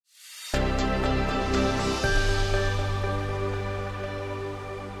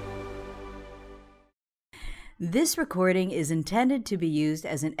This recording is intended to be used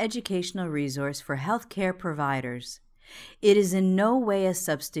as an educational resource for healthcare providers. It is in no way a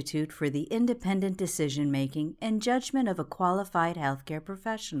substitute for the independent decision-making and judgment of a qualified healthcare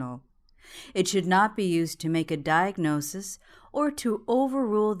professional. It should not be used to make a diagnosis or to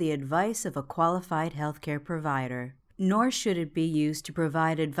overrule the advice of a qualified healthcare provider, nor should it be used to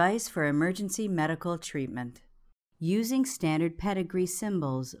provide advice for emergency medical treatment. Using Standard Pedigree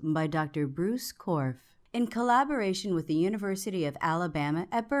Symbols by Dr. Bruce Korf, in collaboration with the University of Alabama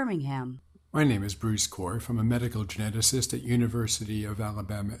at Birmingham. My name is Bruce Korf. I'm a medical geneticist at University of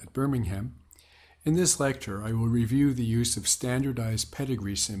Alabama at Birmingham. In this lecture, I will review the use of standardized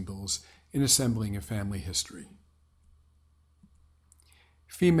pedigree symbols in assembling a family history.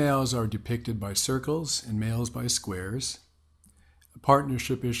 Females are depicted by circles and males by squares. A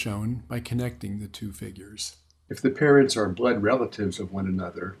partnership is shown by connecting the two figures. If the parents are blood relatives of one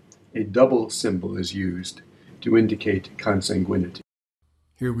another, a double symbol is used to indicate consanguinity.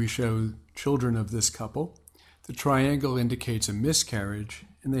 Here we show children of this couple. The triangle indicates a miscarriage,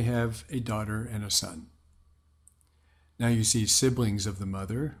 and they have a daughter and a son. Now you see siblings of the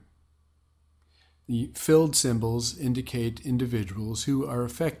mother. The filled symbols indicate individuals who are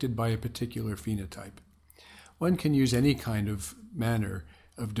affected by a particular phenotype. One can use any kind of manner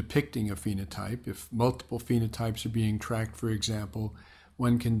of depicting a phenotype. If multiple phenotypes are being tracked, for example,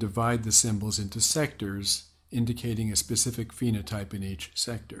 one can divide the symbols into sectors, indicating a specific phenotype in each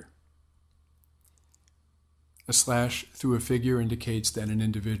sector. A slash through a figure indicates that an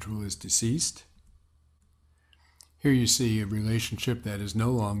individual is deceased. Here you see a relationship that is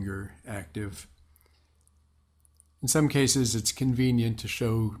no longer active. In some cases, it's convenient to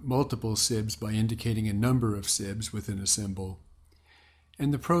show multiple sibs by indicating a number of sibs within a symbol.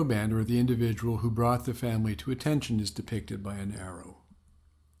 And the proband, or the individual who brought the family to attention, is depicted by an arrow.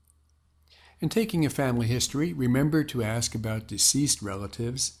 In taking a family history, remember to ask about deceased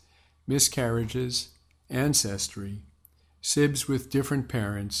relatives, miscarriages, ancestry, sibs with different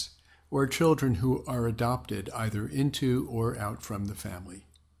parents, or children who are adopted either into or out from the family.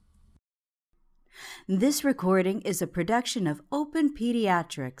 This recording is a production of Open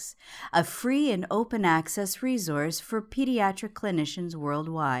Pediatrics, a free and open access resource for pediatric clinicians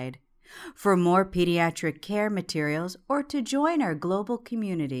worldwide. For more pediatric care materials or to join our global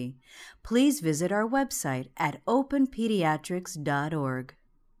community, please visit our website at openpediatrics.org.